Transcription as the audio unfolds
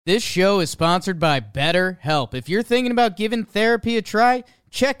This show is sponsored by BetterHelp. If you're thinking about giving therapy a try,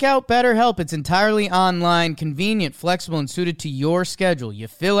 check out BetterHelp. It's entirely online, convenient, flexible, and suited to your schedule. You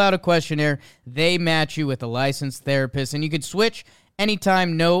fill out a questionnaire, they match you with a licensed therapist, and you can switch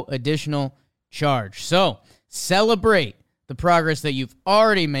anytime, no additional charge. So, celebrate the progress that you've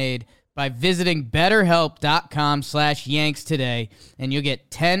already made by visiting BetterHelp.com/Yanks today, and you'll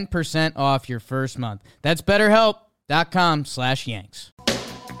get 10% off your first month. That's BetterHelp.com/Yanks.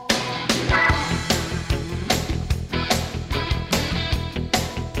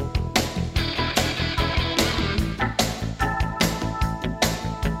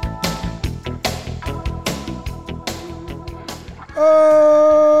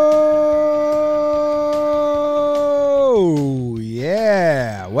 Oh,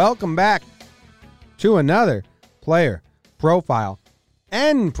 yeah. Welcome back to another player profile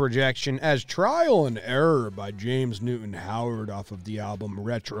and projection as Trial and Error by James Newton Howard off of the album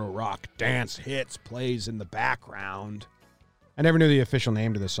Retro Rock Dance Hits plays in the background. I never knew the official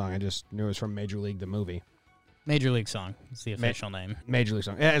name to this song. I just knew it was from Major League, the movie. Major League Song. It's the official name. Major League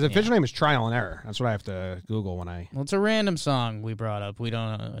Song. Yeah, his official name is Trial and Error. That's what I have to Google when I... Well, it's a random song we brought up. We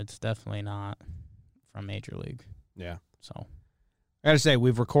don't. It's definitely not from Major League. Yeah. So, I got to say,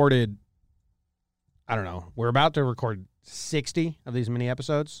 we've recorded, I don't know, we're about to record 60 of these mini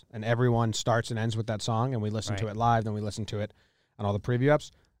episodes, and everyone starts and ends with that song, and we listen to it live, then we listen to it on all the preview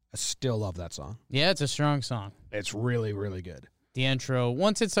ups. I still love that song. Yeah, it's a strong song. It's really, really good. The intro,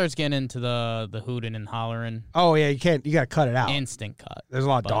 once it starts getting into the hooting and hollering. Oh, yeah, you got to cut it out. Instant cut. There's a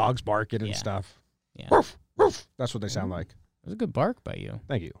lot of dogs barking and stuff. Yeah. Woof, woof. That's what they sound like. It was a good bark by you.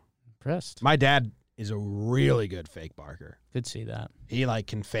 Thank you. Impressed. My dad is a really good fake barker. Could see that. He,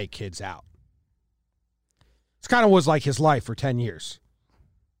 can fake kids out. This kind of was like his life for 10 years.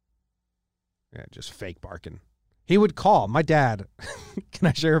 Yeah, just fake barking. He would call. My dad, can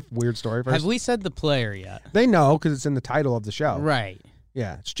I share a weird story first? Have we said the player yet? They know because it's in the title of the show. Right.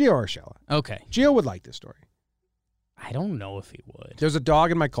 Yeah, it's Gio Urshela. Okay. Gio would like this story. I don't know if he would. There's a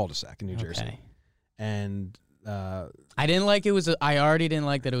dog in my cul-de-sac in New Jersey. And I didn't like it was I already didn't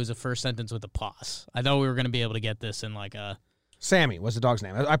like that it was a first sentence with a pause. I thought we were going to be able to get this in like a... Sammy was the dog's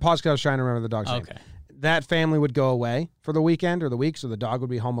name. I paused because I was trying to remember the dog's name. Okay. That family would go away for the weekend or the week, so the dog would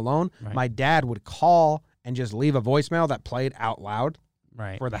be home alone. Right. My dad would call and just leave a voicemail that played out loud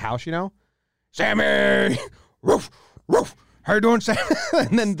for the house, Sammy! Roof! Roof! How you doing, Sammy?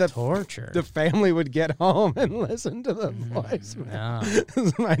 And then the family would get home and listen to the voicemail.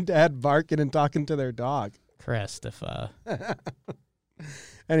 No. My dad barking and talking to their dog. Christopher.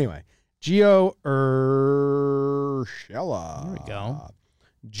 Anyway, Gio Urshela. There we go.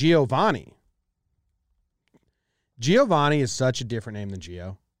 Giovanni. Giovanni is such a different name than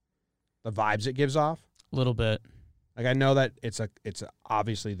Gio. The vibes it gives off. A little bit. I know that it's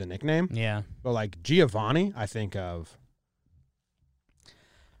obviously the nickname. Yeah. But Giovanni, I think of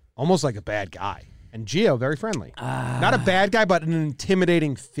almost like a bad guy. And Gio, very friendly. Not a bad guy, but an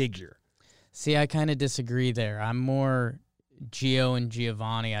intimidating figure. See, I kind of disagree there. I'm more Gio and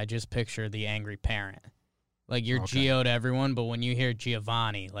Giovanni. I just picture the angry parent. You're Gio to everyone, but when you hear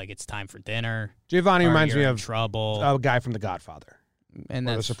Giovanni, it's time for dinner. Giovanni reminds me of trouble. A guy from The Godfather. And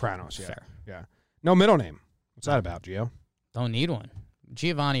that's The Sopranos, fair. Yeah. No middle name. What's that about, Gio? Don't need one.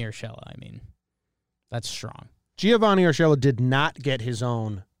 Giovanni Urshela, that's strong. Giovanni Urshela did not get his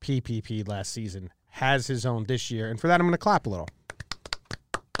own PPP last season, has his own this year, and for that I'm going to clap a little.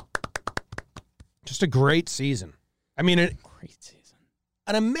 Just a great season. Great season.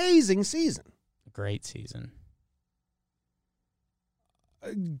 An amazing season. A great season.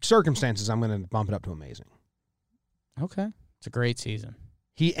 Circumstances, I'm going to bump it up to amazing. Okay. It's a great season.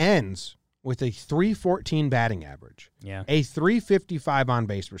 He ends with a .314 batting average. Yeah. A .355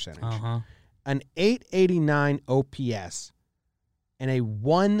 on-base percentage. An .889 OPS. And a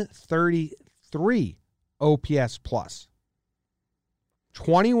 .133 OPS plus.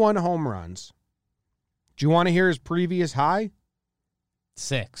 21 home runs. Do you want to hear his previous high?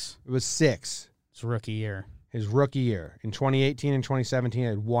 6. It was 6. It's rookie year. His rookie year. In 2018 and 2017, he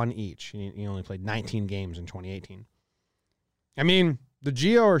had 1 each. He only played 19 games in 2018. The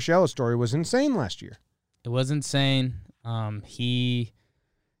Gio Urshela story was insane last year. It was insane. He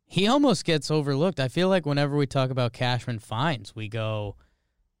almost gets overlooked. I feel like whenever we talk about Cashman fines, we go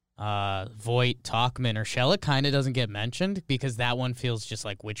Voit, Tauchman, Urshela kind of doesn't get mentioned because that one feels just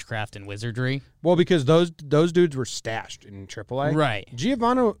like witchcraft and wizardry. Well, because those dudes were stashed in AAA. Right.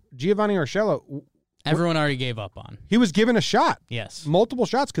 Giovanni Urshela, everyone already gave up on. He was given a shot. Yes. Multiple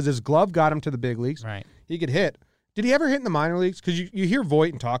shots because his glove got him to the big leagues. Right. He could hit. Did he ever hit in the minor leagues? Because you hear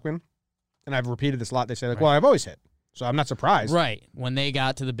Voit and Tauchman, and I've repeated this a lot. They say, well, I've always hit. So I'm not surprised. Right. When they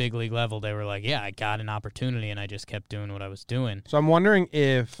got to the big league level, they were like, yeah, I got an opportunity, and I just kept doing what I was doing. So I'm wondering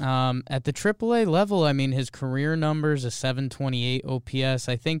if... At the AAA level, I mean, his career numbers, a 728 OPS.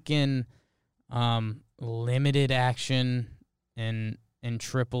 I think in limited action in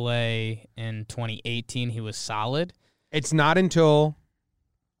AAA in 2018, he was solid. It's not until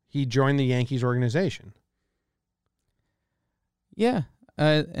he joined the Yankees organization. Yeah.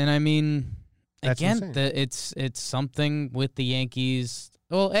 And I mean... That's Again, it's something with the Yankees.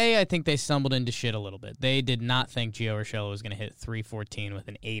 Well, I think they stumbled into shit a little bit. They did not think Gio Urshela was going to hit 314 with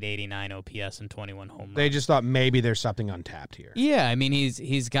an 889 OPS and 21 home runs. They just thought maybe there's something untapped here. Yeah, I mean,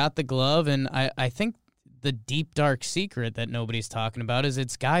 he's got the glove, and I think the deep, dark secret that nobody's talking about is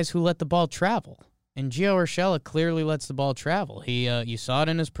it's guys who let the ball travel. And Gio Urshela clearly lets the ball travel. You saw it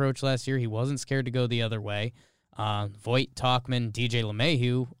in his approach last year. He wasn't scared to go the other way. Voit, Tauchman, DJ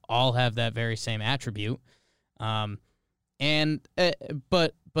LeMahieu all have that very same attribute. But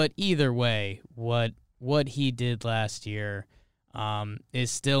either way, what he did last year is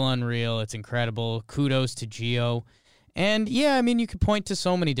still unreal. It's incredible. Kudos to Gio. And yeah, I mean, you could point to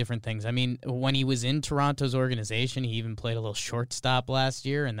so many different things. I mean, when he was in Toronto's organization, he even played a little shortstop last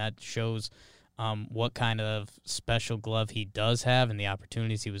year, and that shows what kind of special glove he does have and the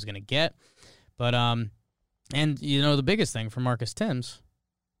opportunities he was going to get. But and, you know, the biggest thing for Marcus Timms.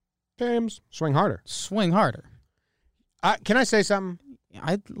 Swing harder. Swing harder. Can I say something?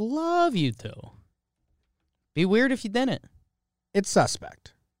 I'd love you to. Be weird if you didn't. It's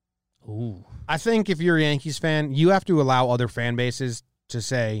suspect. Ooh. I think if you're a Yankees fan, you have to allow other fan bases to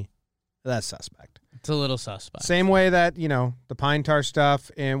say, that's suspect. It's a little suspect. Same way that, you know, the Pine Tar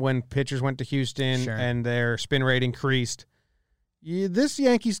stuff and when pitchers went to Houston and their spin rate increased. This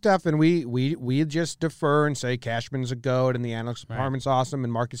Yankee stuff, and we just defer and say Cashman's a goat and the analytics department's awesome,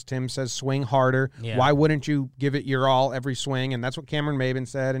 and Marcus Timms says swing harder. Yeah. Why wouldn't you give it your all every swing? And that's what Cameron Maybin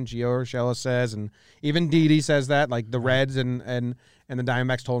said, and Gio Urshela says, and even Didi says that. Like the Reds and the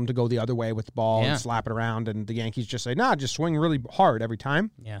Diamondbacks told him to go the other way with the ball and slap it around, and the Yankees just say, nah, just swing really hard every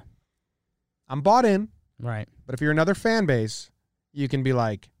time. Yeah. I'm bought in. Right. But if you're another fan base, you can be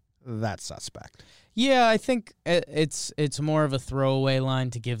like, that's suspect. Yeah, I think it's more of a throwaway line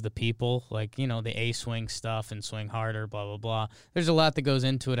to give the people, like, you know, the A-swing stuff and swing harder, blah, blah, blah. There's a lot that goes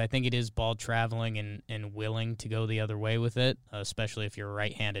into it. I think it is ball traveling and willing to go the other way with it, especially if you're a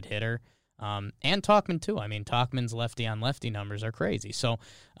right-handed hitter. And Tauchman, too. I mean, Tauchman's lefty-on-lefty numbers are crazy. So,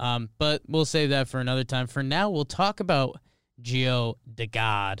 but we'll save that for another time. For now, we'll talk about Gio de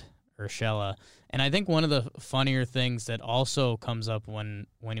God Urshela. And I think one of the funnier things that also comes up when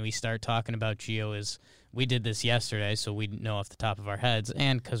we start talking about Gio is we did this yesterday, so we know off the top of our heads,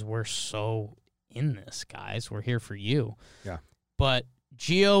 and because we're so in this, guys, we're here for you. Yeah. But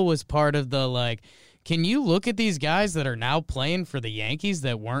Gio was part of the, like, can you look at these guys that are now playing for the Yankees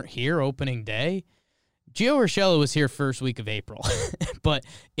that weren't here opening day? Gio Urshela was here first week of April, but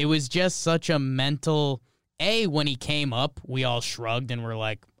it was just such a mental, when he came up, we all shrugged and were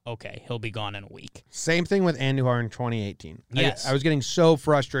like, okay, he'll be gone in a week. Same thing with Andujar in 2018. Yes. I was getting so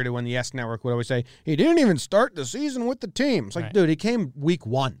frustrated when the S Network would always say, he didn't even start the season with the team. It's like, dude, he came week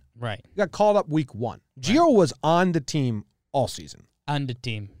 1. Right. He got called up week 1. Gio was on the team all season. On the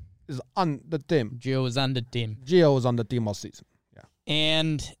team. Is on the team. Gio was on the team. Gio was on the team all season. Yeah.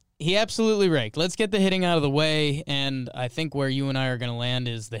 And he absolutely raked. Let's get the hitting out of the way, and I think where you and I are going to land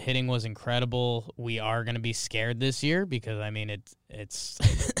is the hitting was incredible. We are going to be scared this year because, I mean, it's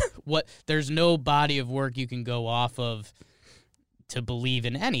what there's no body of work you can go off of to believe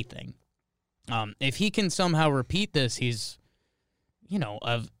in anything. If he can somehow repeat this, he's, you know,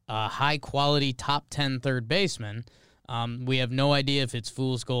 a high-quality top 10 third baseman. We have no idea if it's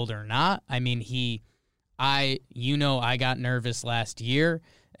fool's gold or not. I mean, I got nervous last year.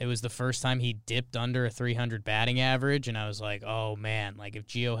 It was the first time he dipped under a 300 batting average, and I was like, oh, man, like if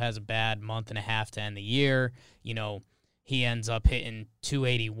Gio has a bad month and a half to end the year, you know, he ends up hitting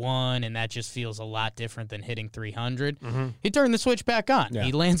 281, and that just feels a lot different than hitting 300. Mm-hmm. He turned the switch back on. Yeah.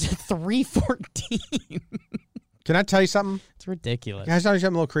 He lands at 314. Can I tell you something? It's ridiculous. Can I tell you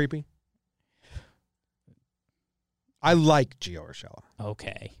something a little creepy? I like Gio Urshela.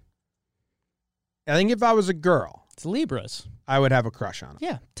 Okay. I think if I was a girl, it's Libras, I would have a crush on him.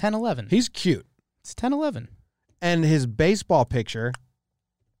 Yeah, 10-11. He's cute. It's 10-11. And his baseball picture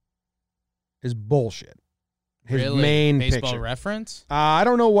is bullshit. His really? Main baseball picture. Reference? I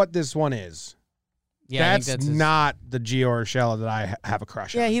don't know what this one is. Yeah, that's not the Gio Urshela that I have a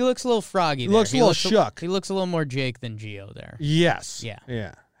crush on. Yeah, he looks a little froggy there. Looks a little shook. He looks a little more Jake than Gio there. Yes. Yeah.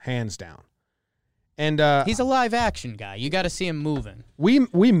 Yeah. Hands down. And he's a live action guy. You got to see him moving.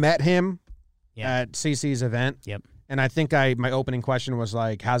 We met him at CC's event. Yep. And I think my opening question was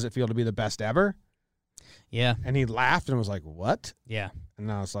like, how's it feel to be the best ever? Yeah. And he laughed and was like, what? Yeah.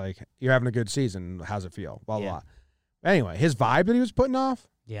 And I was like, you're having a good season. How's it feel? Blah, blah, Yeah. blah. Anyway, his vibe that he was putting off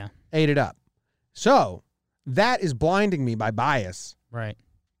Yeah. ate it up. So that is blinding me by bias Right.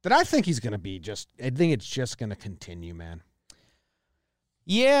 that I think he's going to be I think it's just going to continue, man.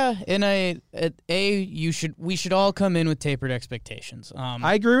 Yeah, and we should all come in with tapered expectations.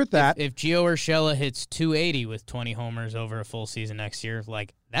 I agree with that. If Gio Urshela hits 280 with 20 homers over a full season next year,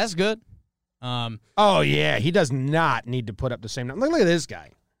 like, that's good. Oh, yeah. He does not need to put up the same number. Look at this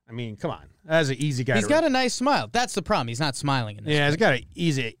guy. I mean, come on. That's an easy guy He's got a nice smile. That's the problem. He's not smiling in this. Yeah, he's got an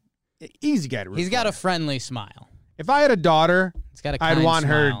easy guy to root He's got for. a friendly smile. If I had a daughter, He's got a I'd kind want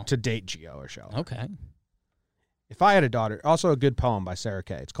smile. her to date Gio Urshela. Okay. If I had a daughter, also a good poem by Sarah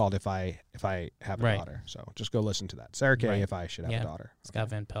Kay. It's called If I Have a Right. Daughter. So just go listen to that. Sarah Kay, Right. If I Should Have a Daughter. Scott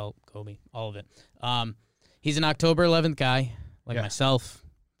Van Pelt, Kobe, all of it. He's an October 11th guy, like myself,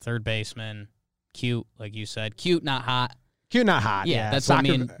 third baseman, cute, like you said. Cute, not hot. Cute, not hot. Yeah, that's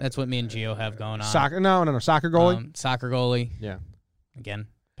what me and Gio have going on. Soccer goalie. Soccer goalie. Yeah. Again,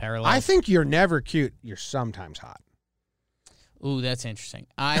 parallel. I think you're never cute. You're sometimes hot. Ooh, that's interesting.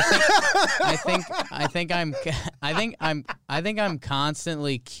 I think I'm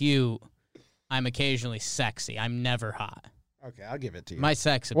constantly cute. I'm occasionally sexy. I'm never hot. Okay, I'll give it to you. My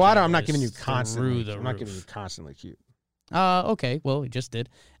sex appeal. Well, I'm not is giving you through constantly. the I'm not roof. giving you constantly cute. Okay. Well, we just did.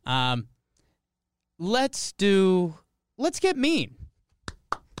 Let's get mean.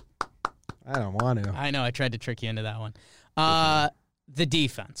 I don't want to. I know. I tried to trick you into that one. The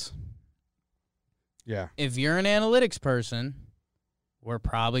defense. Yeah. If you're an analytics person, we're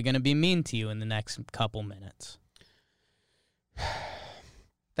probably going to be mean to you in the next couple minutes.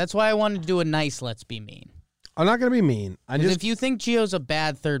 That's why I wanted to do a nice let's be mean. I'm not going to be mean. If you think Gio's a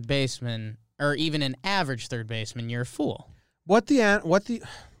bad third baseman or even an average third baseman, you're a fool. It's not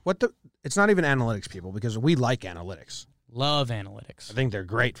even analytics people because we like analytics. Love analytics. I think they're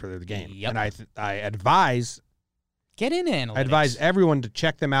great for the game. Yep. And I advise Get into analytics. I advise everyone to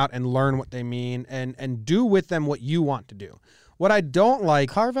check them out and learn what they mean and do with them what you want to do. What I don't like...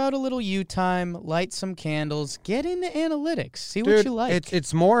 Carve out a little you time, light some candles, get into analytics, see Dude, what you like.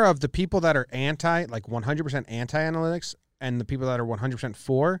 It's more of the people that are 100% anti-analytics and the people that are 100%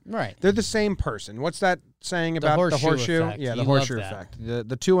 for. Right. They're the same person. What's that saying about the horseshoe? Effect. Yeah, the You horseshoe love that. effect.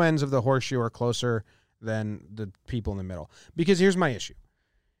 The two ends of the horseshoe are closer than the people in the middle. Because here's my issue.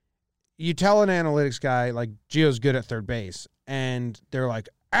 You tell an analytics guy, like, Gio's good at third base, and they're like,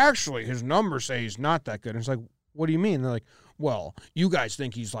 actually, his numbers say he's not that good. And it's like, what do you mean? They're like, well, you guys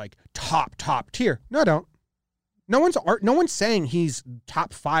think he's like top tier. No, I don't. No one's saying he's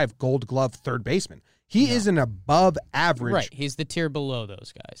top 5 Gold Glove third baseman. He is an above average. Right. He's the tier below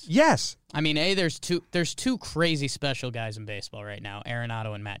those guys. Yes. I mean, there's two crazy special guys in baseball right now,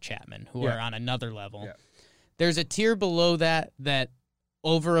 Arenado and Matt Chapman, who are on another level. Yeah. There's a tier below that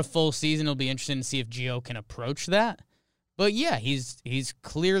over a full season it'll be interesting to see if Gio can approach that. But yeah, he's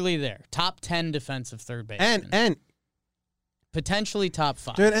clearly there. Top 10 defensive third baseman. And potentially top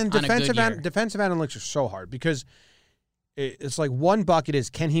 5. dude, and on a good year. defensive analytics are so hard because it's like one bucket is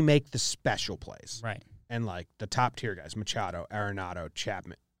can he make the special plays? Right. And like the top tier guys, Machado, Arenado,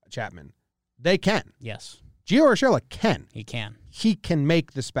 Chapman, they can. Yes. Gio Urshela can. He can. He can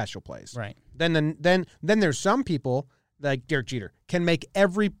make the special plays. Right. Then there's some people like Derek Jeter can make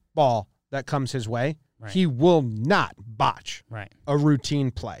every ball that comes his way. Right. He will not botch Right. a routine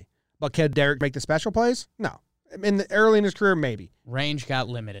play. But can Derek make the special plays? No. Early in his career, maybe. Range got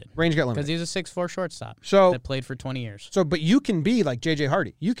limited. Because he's a 6'4" shortstop that played for 20 years. But you can be like J.J.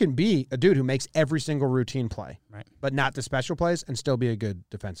 Hardy. You can be a dude who makes every single routine play, Right. but not the special plays, and still be a good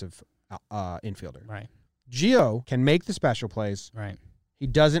defensive infielder. Right. Gio can make the special plays. Right. He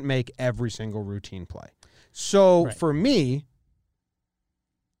doesn't make every single routine play. So for me,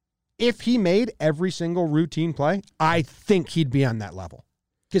 if he made every single routine play, I think he'd be on that level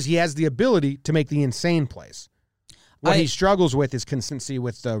because he has the ability to make the insane plays. What he struggles with is consistency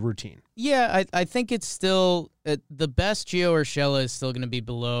with the routine. Yeah, I think it's still the best Gio Urshela is still going to be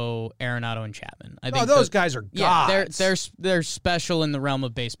below Arenado and Chapman. I think those guys are gods. Yeah, they're special in the realm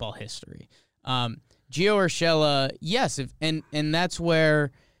of baseball history. Gio Urshela, yes, and that's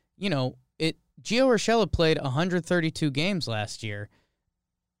where Gio Urshela played 132 games last year.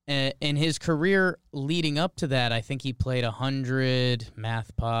 In his career leading up to that, I think he played 100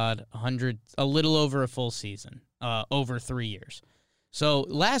 a little over a full season. Over 3 years. So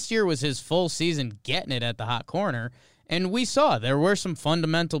last year was his full season getting it at the hot corner, and we saw there were some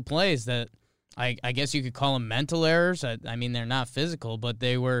fundamental plays that I guess you could call them mental errors. I mean, they're not physical, but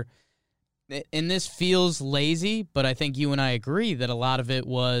they were, and this feels lazy, but I think you and I agree that a lot of it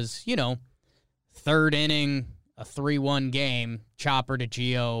was, third inning, a 3-1 game, chopper to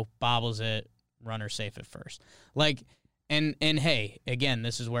Gio, bobbles it, runner safe at first. And hey, again,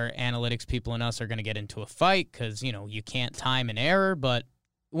 this is where analytics people and us are going to get into a fight because, you can't time an error, but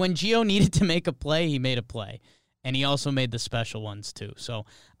when Gio needed to make a play, he made a play. And he also made the special ones too. So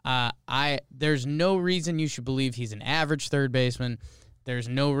there's no reason you should believe he's an average third baseman. There's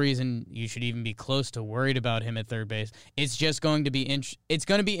no reason you should even be close to worried about him at third base. It's just going to be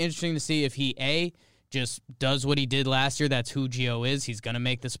interesting to see if he, just does what he did last year. That's who Gio is. He's going to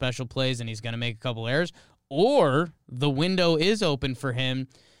make the special plays and he's going to make a couple errors. Or the window is open for him.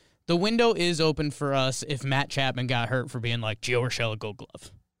 The window is open for us if Matt Chapman got hurt for being like, Gio Urshela, Gold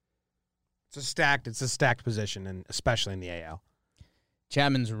Glove. It's a stacked position, and especially in the AL.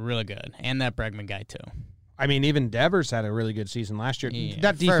 Chapman's really good, and that Bregman guy too. I mean, even Devers had a really good season last year. Yeah,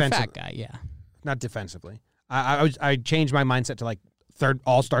 Not for defensive, a fat guy, yeah. Not defensively. I changed my mindset to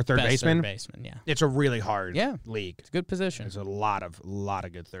all-star third Best baseman. Third baseman, yeah. It's a really hard league. It's a good position. There's a lot of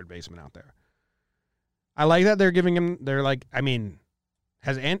good third basemen out there. I like that they're giving him.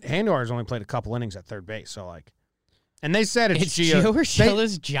 Has Andujar's only played a couple innings at third base, so and they said it's Gio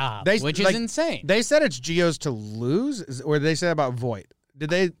Urshela's job, which is insane. They said it's Gio's to lose, or they said about Voit.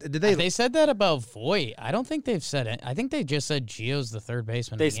 Did they? They said that about Voit. I don't think they've said it. I think they just said Gio's the third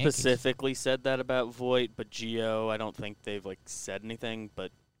baseman. They of the Yankees. specifically said that about Voit, but Gio, I don't think they've said anything.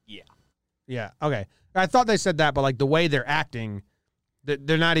 But yeah. Yeah. Okay. I thought they said that, but the way they're acting,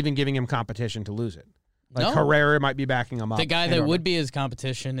 they're not even giving him competition to lose it. No. Herrera might be backing him up. The guy that would be his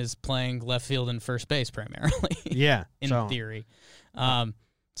competition is playing left field and first base primarily. Yeah. in theory.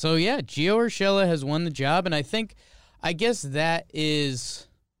 So, yeah, Gio Urshela has won the job, and I guess that is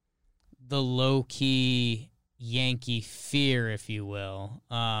the low-key Yankee fear, if you will,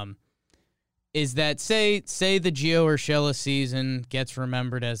 is that say the Gio Urshela season gets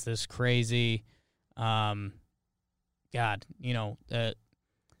remembered as this crazy,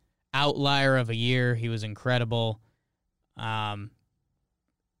 outlier of a year. He was incredible.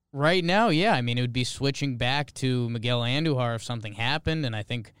 Right now, yeah, it would be switching back to Miguel Andujar if something happened, and I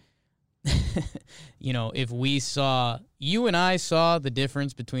think, if you and I saw the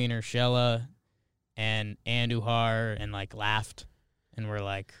difference between Urshela and Andujar and, laughed, and we're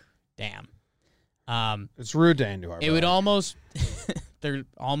like, damn. It's rude to Andujar. It would almost, there'd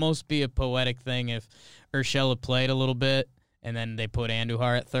almost be a poetic thing if Urshela played a little bit, and then they put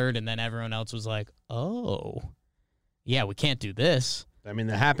Andujar at third, and then everyone else was like, oh, yeah, we can't do this. That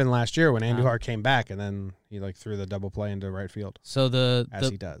happened last year when Andujar came back, and then he threw the double play into right field. So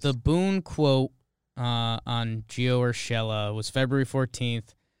he does. The Boone quote on Gio Urshela was February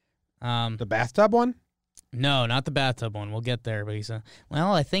 14th. The bathtub one? No, not the bathtub one. We'll get there. But he said,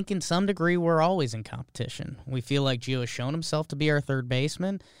 well, I think in some degree we're always in competition. We feel like Gio has shown himself to be our third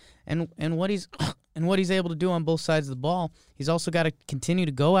baseman, and what he's able to do on both sides of the ball. He's also got to continue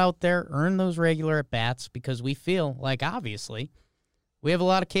to go out there, earn those regular at-bats, because we feel like, obviously, we have a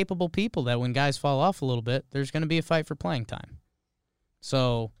lot of capable people that when guys fall off a little bit, there's going to be a fight for playing time.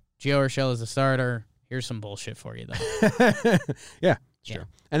 So, Gio Urshela is the starter. Here's some bullshit for you, though. Yeah, true.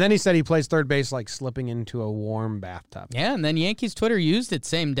 And then he said he plays third base like slipping into a warm bathtub. Yeah, and then Yankees Twitter used it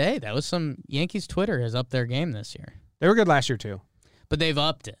same day. That was Yankees Twitter has upped their game this year. They were good last year, too. But they've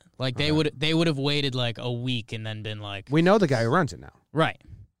upped it. They would have waited a week and then been like... We know the guy who runs it now. Right.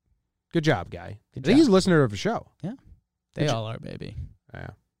 Good job, guy. Good I think he's a listener of the show. Yeah. They all are, baby.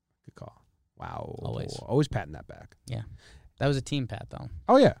 Yeah. Good call. Wow. Always patting that back. Yeah. That was a team pat, though.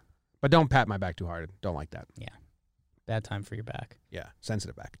 Oh, yeah. But don't pat my back too hard. Don't like that. Yeah. Bad time for your back. Yeah.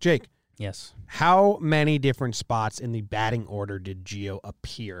 Sensitive back. Jake. Yes. How many different spots in the batting order did Gio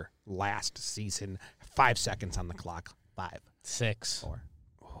appear last season? 5 seconds on the clock. 5. 6. 4.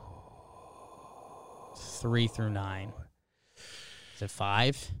 3 through 9. Is it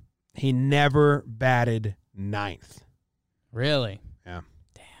 5? He never batted 9th. Really? Yeah.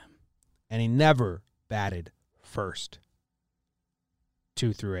 Damn. And he never batted first.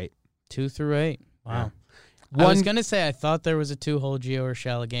 2 through 8. 2 through 8. Wow. Yeah. I was going to say I thought there was a 2-hole Gio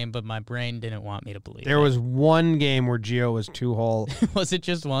Urshela game, but my brain didn't want me to believe There was one game where Gio was 2-hole. Was it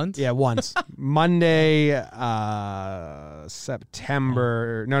just once? Yeah, once. Monday,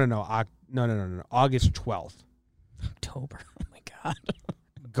 September. No. August 12th. October. Oh, my God.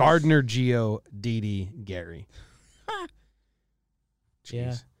 Gardner, Gio, Didi, Gary. Yeah,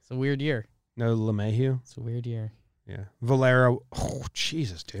 it's a weird year. No LeMahieu. It's a weird year. Yeah. Valero. Oh,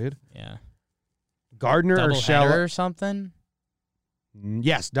 Jesus, dude. Yeah. Gardner or Urshela or something?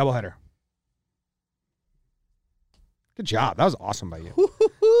 Yes, doubleheader. Good job. That was awesome by you.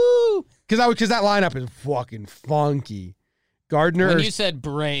 Woo-hoo-hoo. Because that lineup is fucking funky. Gardner. When you said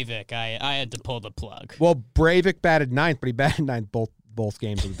Breivik, I had to pull the plug. Well, Breivik batted ninth, but he batted ninth both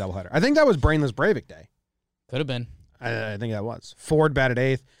games of the doubleheader. I think that was Brainless Breivik day. Could have been. I think that was. Ford batted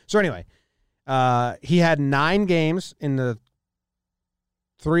eighth. So anyway, he had 9 games in the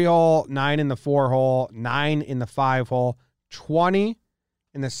 3-hole, 9 in the 4-hole, 9 in the 5-hole, 20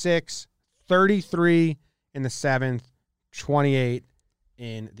 in the 6th, 33 in the 7th, 28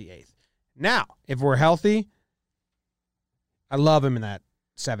 in the 8th. Now, if we're healthy, I love him in that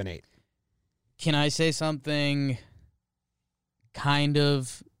 7-8. Can I say something kind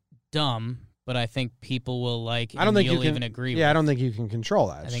of dumb, but I think people will like, I don't think you'll you can even agree with? Yeah, I don't think you can control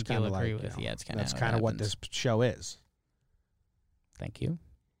that. I think you'll agree with. Yeah, it's kind of that's kind of what this show is. Thank you.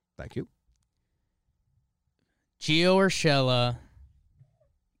 Thank you. Gio Urshela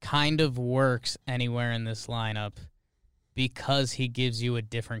kind of works anywhere in this lineup because he gives you a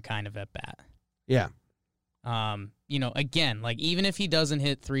different kind of at-bat. Yeah. Again, like even if he doesn't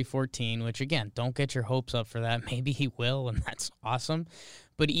hit 314, which again, don't get your hopes up for that. Maybe he will, and that's awesome.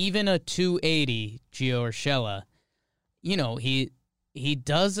 But even a 280 Gio Urshela,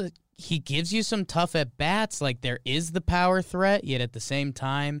 he gives you some tough at-bats. Like there is the power threat, yet at the same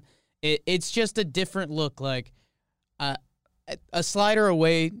time, it's just a different look. Like a slider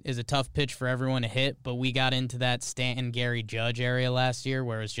away is a tough pitch for everyone to hit, but we got into that Stanton, Gary Judge area last year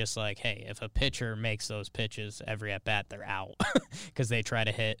where it's just like, hey, if a pitcher makes those pitches every at-bat, they're out because they try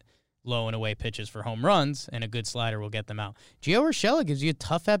to hit low and away pitches for home runs, and a good slider will get them out. Gio Urshela gives you a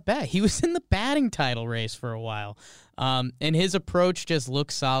tough at-bat. He was in the batting title race for a while, and his approach just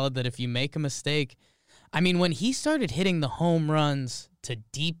looks solid that if you make a mistake, I mean, when he started hitting the home runs to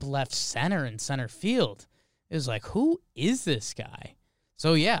deep left center and center field, it was like, who is this guy?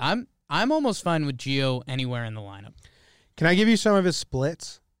 So, yeah, I'm almost fine with Gio anywhere in the lineup. Can I give you some of his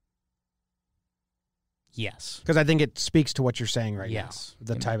splits? Yes. Because I think it speaks to what you're saying right now. Yes.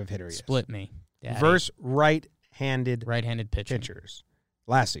 The type of hitter he is. Split me. Daddy. Versus right-handed pitching. pitchers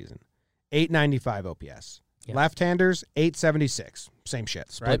last season. 895 OPS. Yep. Left-handers, 876. Same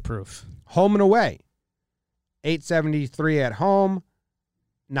shit, Split right? proof. Home and away. 873 at home.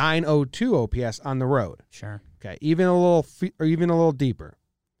 902 OPS on the road. Sure. Okay, even a little deeper.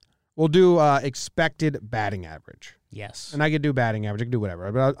 We'll do expected batting average. Yes. And I could do batting average. I can do whatever.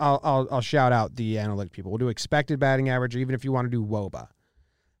 But I'll shout out the analytic people. We'll do expected batting average, or even if you want to do WOBA.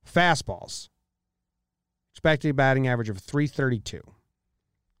 Fastballs. Expected batting average of 332.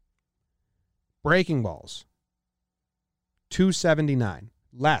 Breaking balls. 279.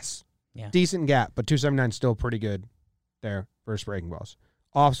 Less. Yeah. Decent gap, but 279 still pretty good there versus breaking balls.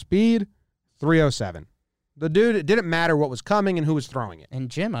 Off speed, 307. The dude, it didn't matter what was coming and who was throwing it. And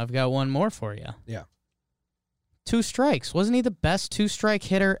Jim, I've got one more for you. Yeah. 2 strikes. Wasn't he the best 2-strike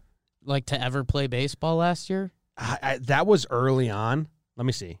hitter to ever play baseball last year? That was early on. Let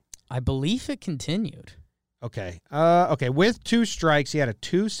me see. I believe it continued. Okay. Okay. With 2 strikes, he had a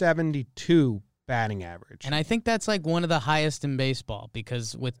 272 batting average. And I think that's one of the highest in baseball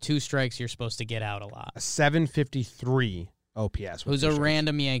because with 2 strikes, you're supposed to get out a lot. A 753 OPS. Who's a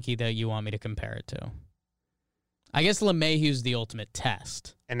random Yankee that you want me to compare it to? I guess LeMahieu's the ultimate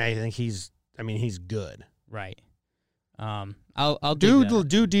test. And I think he's good. Right. I'll do that.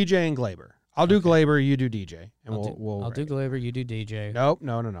 do DJ and Glaber. I'll do Glaber, you do DJ, and we'll. I'll do Glaber, you do DJ. Nope,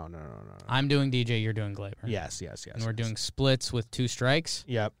 no. I'm doing DJ, you're doing Glaber. Yes. And we're doing splits with 2 strikes.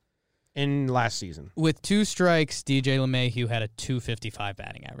 Yep. In last season, with 2 strikes, DJ LeMahieu had a 255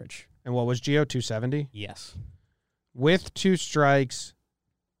 batting average. And what was Gio? 270. Yes. With 2 strikes,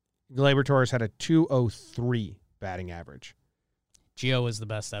 Glaber Torres had a 203 batting average. Gio was the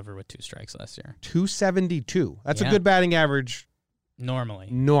best ever with 2 strikes last year. 272. That's a good batting average. Normally.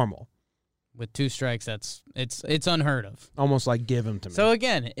 Normal. With 2 strikes, it's unheard of. Almost like give him to me. So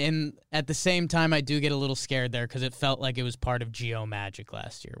again, at the same time, I do get a little scared there because it felt like it was part of Gio Magic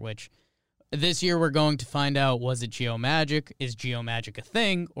last year, which this year we're going to find out, was it Gio Magic? Is Gio Magic a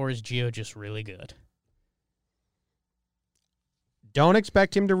thing, or is Gio just really good? Don't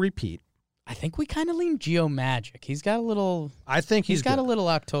expect him to repeat. I think we kind of lean Gio Magic. He's got a little. I think he's got good. A little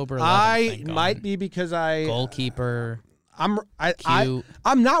October 11th thing might going. be because I goalkeeper. I'm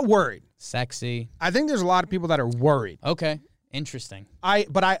not worried. Sexy. I think there's a lot of people that are worried. Okay, interesting.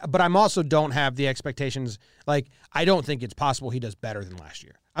 But I'm also don't have the expectations. I don't think it's possible he does better than last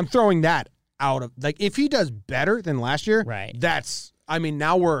year. I'm throwing that out of if he does better than last year. Right. That's.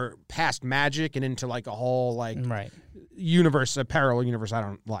 Now we're past Magic and into a whole right. universe, a parallel universe I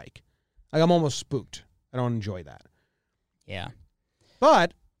don't like. I'm almost spooked. I don't enjoy that. Yeah.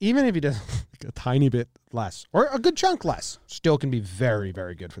 But even if he does like a tiny bit less or a good chunk less, still can be very,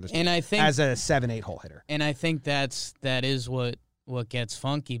 very good for this team. And I think as a 7-8 hole hitter. And I think that is what gets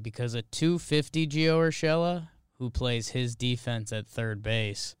funky, because a 250 Gio Urshela, who plays his defense at third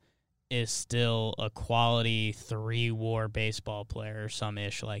base, is still a quality 3-WAR baseball player or some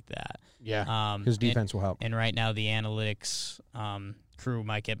ish like that. Yeah, his defense will help. And right now the analytics crew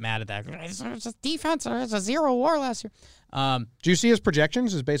might get mad at that. It's a defense. It's a 0-WAR last year. Do you see his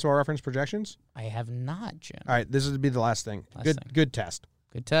projections, his baseball reference projections? I have not, Jim. All right, this would be the last thing. Good test.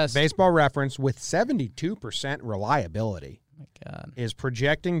 Good test. Baseball reference with 72% reliability Oh my God. is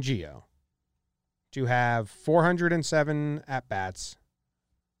projecting Gio to have 407 at-bats,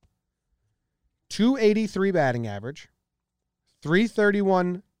 283 batting average,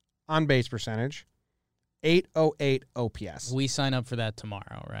 331 on-base percentage, 808 OPS. We sign up for that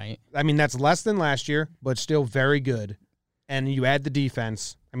tomorrow, right? I mean, that's less than last year, but still very good. And you add the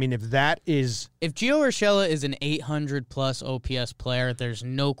defense. I mean, if Gio Urshela is an 800-plus OPS player, there's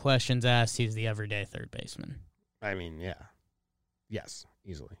no questions asked. He's the everyday third baseman. I mean, yeah. Yes,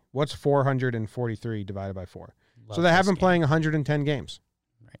 easily. What's 443 divided by 4? So they have him playing 110 games.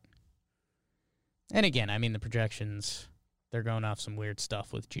 Right. And again, I mean, the projections, they're going off some weird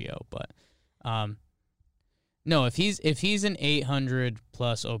stuff with Gio, but no, if he's an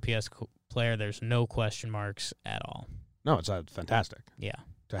 800-plus OPS player, there's no question marks at all. No, it's fantastic. Yeah.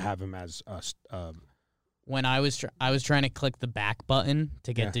 To have him as when I was trying to click the back button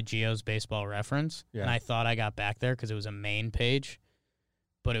to get to Gio's baseball reference, and I thought I got back there because it was a main page,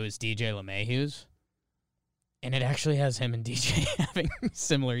 but it was DJ LeMahieu's, and it actually has him and DJ having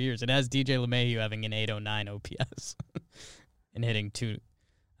similar years. It has DJ LeMahieu having an 809 OPS and hitting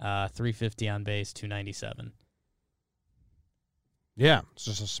 350 on base, 297. Yeah, it's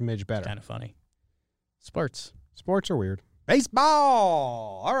just a smidge better. Kind of funny. Sports are weird.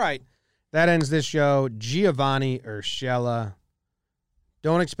 Baseball. All right. That ends this show. Giovanni Urshela.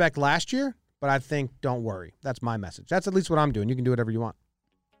 Don't expect last year, but I think don't worry. That's my message. That's at least what I'm doing. You can do whatever you want.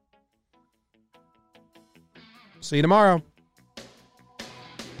 See you tomorrow.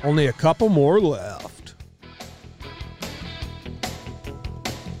 Only a couple more left.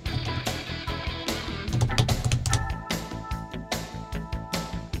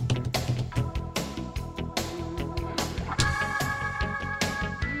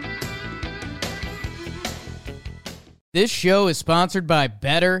 This show is sponsored by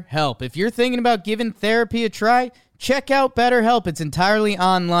BetterHelp. If you're thinking about giving therapy a try, check out BetterHelp. It's entirely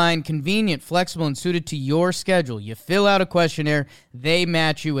online, convenient, flexible, and suited to your schedule. You fill out a questionnaire, they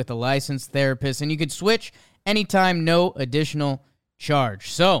match you with a licensed therapist, and you can switch anytime, no additional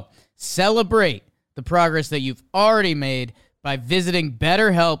charge. So, celebrate the progress that you've already made by visiting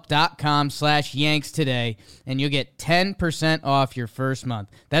BetterHelp.com/Yanks today, and you'll get 10% off your first month.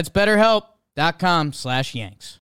 That's BetterHelp.com/Yanks.